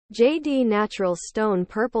JD Natural Stone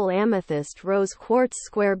Purple Amethyst Rose Quartz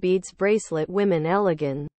Square Beads Bracelet Women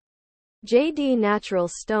Elegant. JD Natural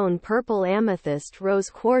Stone Purple Amethyst Rose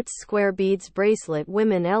Quartz Square Beads Bracelet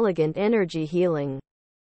Women Elegant Energy Healing.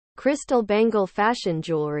 Crystal Bangle Fashion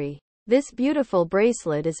Jewelry. This beautiful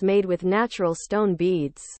bracelet is made with natural stone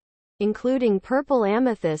beads, including purple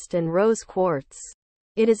amethyst and rose quartz.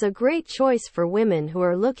 It is a great choice for women who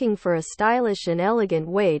are looking for a stylish and elegant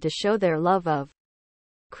way to show their love of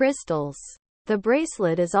crystals. The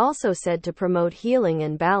bracelet is also said to promote healing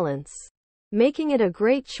and balance, making it a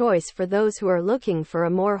great choice for those who are looking for a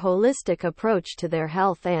more holistic approach to their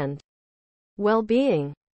health and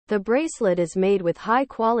well-being. The bracelet is made with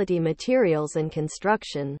high-quality materials and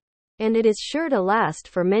construction, and it is sure to last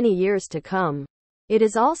for many years to come. It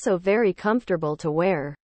is also very comfortable to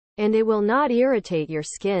wear, and it will not irritate your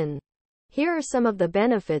skin. Here are some of the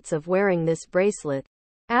benefits of wearing this bracelet.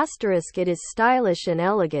 It is stylish and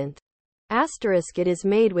elegant. It is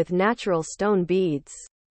made with natural stone beads.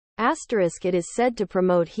 It is said to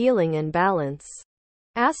promote healing and balance.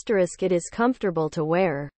 It is comfortable to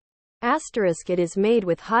wear. It is made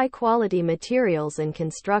with high-quality materials and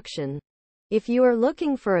construction. If you are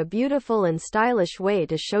looking for a beautiful and stylish way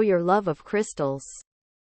to show your love of crystals,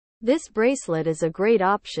 this bracelet is a great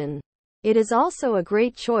option. It is also a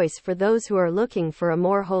great choice for those who are looking for a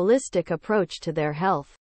more holistic approach to their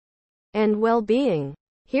health and well-being.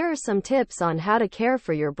 Here are some tips on how to care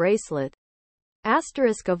for your bracelet.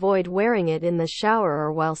 Avoid wearing it in the shower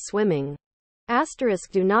or while swimming.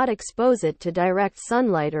 Do not expose it to direct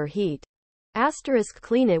sunlight or heat.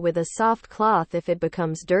 Clean it with a soft cloth if it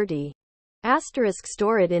becomes dirty.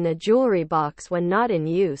 Store it in a jewelry box when not in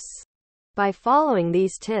use. By following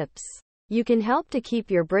these tips, you can help to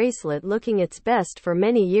keep your bracelet looking its best for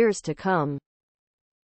many years to come.